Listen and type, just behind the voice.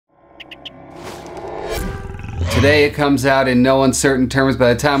Today it comes out in no uncertain terms.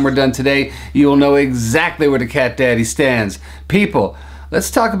 By the time we're done today, you will know exactly where the cat daddy stands. People,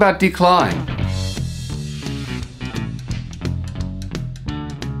 let's talk about declawing.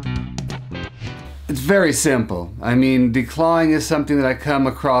 It's very simple. I mean, declawing is something that I come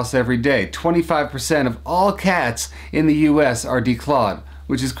across every day. 25% of all cats in the US are declawed,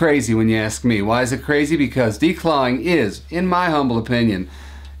 which is crazy when you ask me. Why is it crazy? Because declawing is, in my humble opinion,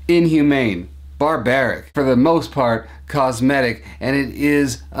 inhumane, barbaric, for the most part cosmetic, and it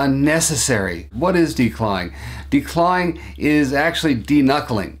is unnecessary. What is declawing? Declawing is actually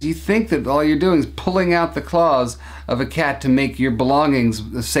deknuckling. Do you think that all you're doing is pulling out the claws of a cat to make your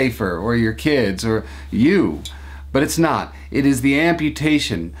belongings safer, or your kids, or you? But it's not. It is the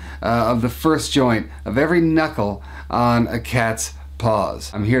amputation of the first joint of every knuckle on a cat's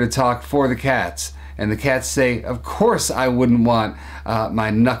paws. I'm here to talk for the cats. And the cats say, of course I wouldn't want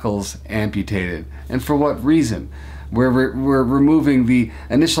my knuckles amputated. And for what reason? We're removing the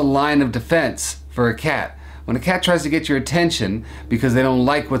initial line of defense for a cat. When a cat tries to get your attention because they don't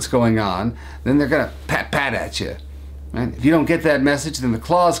like what's going on, then they're gonna pat at you. Right? If you don't get that message, then the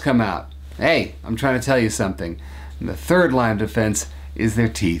claws come out. Hey, I'm trying to tell you something. And the third line of defense is their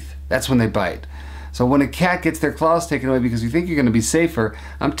teeth. That's when they bite. So when a cat gets their claws taken away because you think you're going to be safer,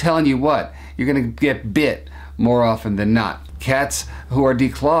 I'm telling you what, you're going to get bit more often than not. Cats who are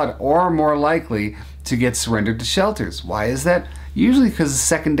declawed are more likely to get surrendered to shelters. Why is that? Usually because of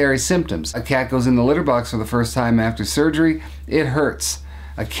secondary symptoms. A cat goes in the litter box for the first time after surgery, it hurts.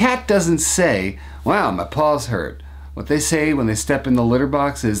 A cat doesn't say, wow, my paws hurt. What they say when they step in the litter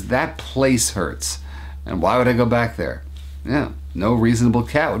box is, that place hurts. And why would I go back there? Yeah, no reasonable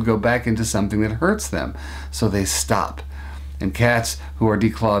cat would go back into something that hurts them, so they stop. And cats who are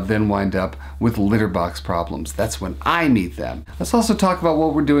declawed then wind up with litter box problems. That's when I meet them. Let's also talk about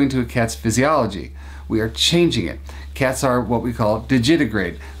what we're doing to a cat's physiology. We are changing it. Cats are what we call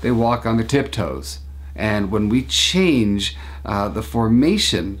digitigrade. They walk on their tiptoes. And when we change the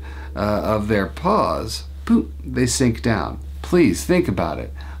formation of their paws, boom, they sink down. Please think about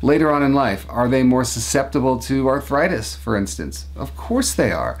it. Later on in life, are they more susceptible to arthritis, for instance? Of course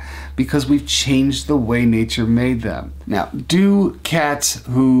they are, because we've changed the way nature made them. Now, do cats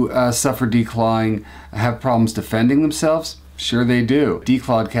who suffer declawing have problems defending themselves? Sure they do.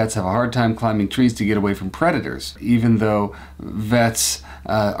 Declawed cats have a hard time climbing trees to get away from predators. Even though vets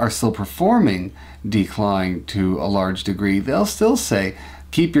are still performing declawing to a large degree, they'll still say,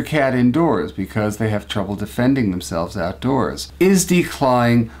 keep your cat indoors because they have trouble defending themselves outdoors. Is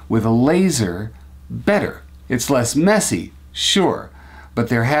declawing with a laser better? It's less messy, sure, but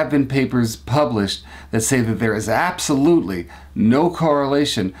there have been papers published that say that there is absolutely no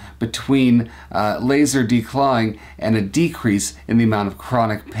correlation between laser declawing and a decrease in the amount of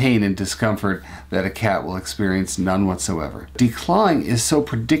chronic pain and discomfort that a cat will experience, none whatsoever. Declawing is so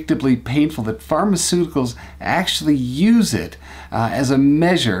predictably painful that pharmaceuticals actually use it as a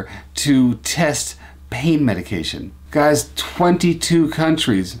measure to test pain medication. Guys, 22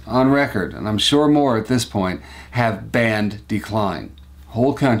 countries on record, and I'm sure more at this point, have banned declawing.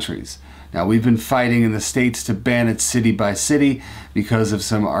 Whole countries. Now, we've been fighting in the States to ban it city by city because of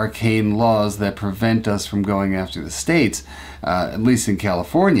some arcane laws that prevent us from going after the states, at least in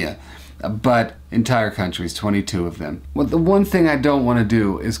California. But entire countries, 22 of them. Well, the one thing I don't want to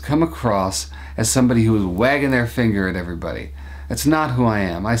do is come across as somebody who is wagging their finger at everybody. That's not who I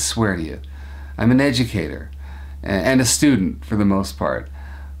am, I swear to you. I'm an educator and a student for the most part.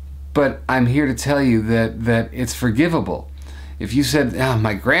 But I'm here to tell you that it's forgivable. If you said, oh,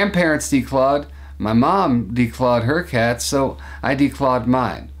 my grandparents declawed, my mom declawed her cat, so I declawed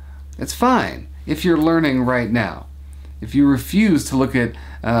mine. It's fine if you're learning right now. If you refuse to look at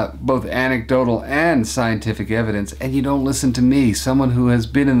both anecdotal and scientific evidence, and you don't listen to me, someone who has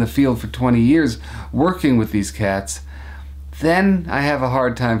been in the field for 20 years working with these cats, then I have a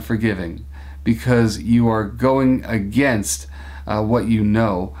hard time forgiving, because you are going against what you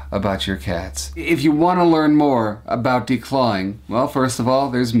know about your cats. If you want to learn more about declawing, well, first of all,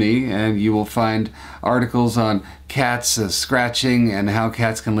 there's me, and you will find articles on cats scratching and how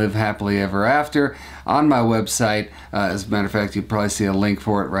cats can live happily ever after on my website. As a matter of fact, you'll probably see a link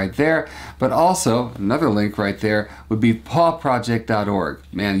for it right there. But also, another link right there would be pawproject.org.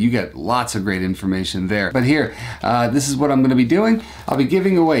 Man, you get lots of great information there. But here, this is what I'm going to be doing. I'll be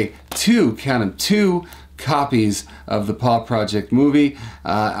giving away two, count them, two copies of the Paw Project movie.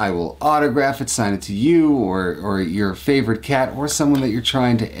 I will autograph it, sign it to you or your favorite cat or someone that you're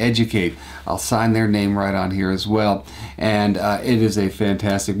trying to educate. I'll sign their name right on here as well. And it is a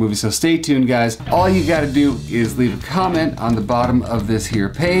fantastic movie. So stay tuned, guys. All you got to do is leave a comment on the bottom of this here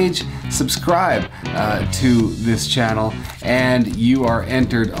page, subscribe to this channel, and you are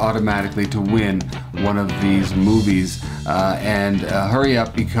entered automatically to win one of these movies. And hurry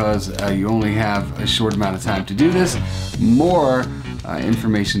up, because you only have a short amount of time to do this. More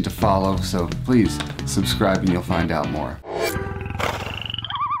information to follow, so please subscribe and you'll find out more.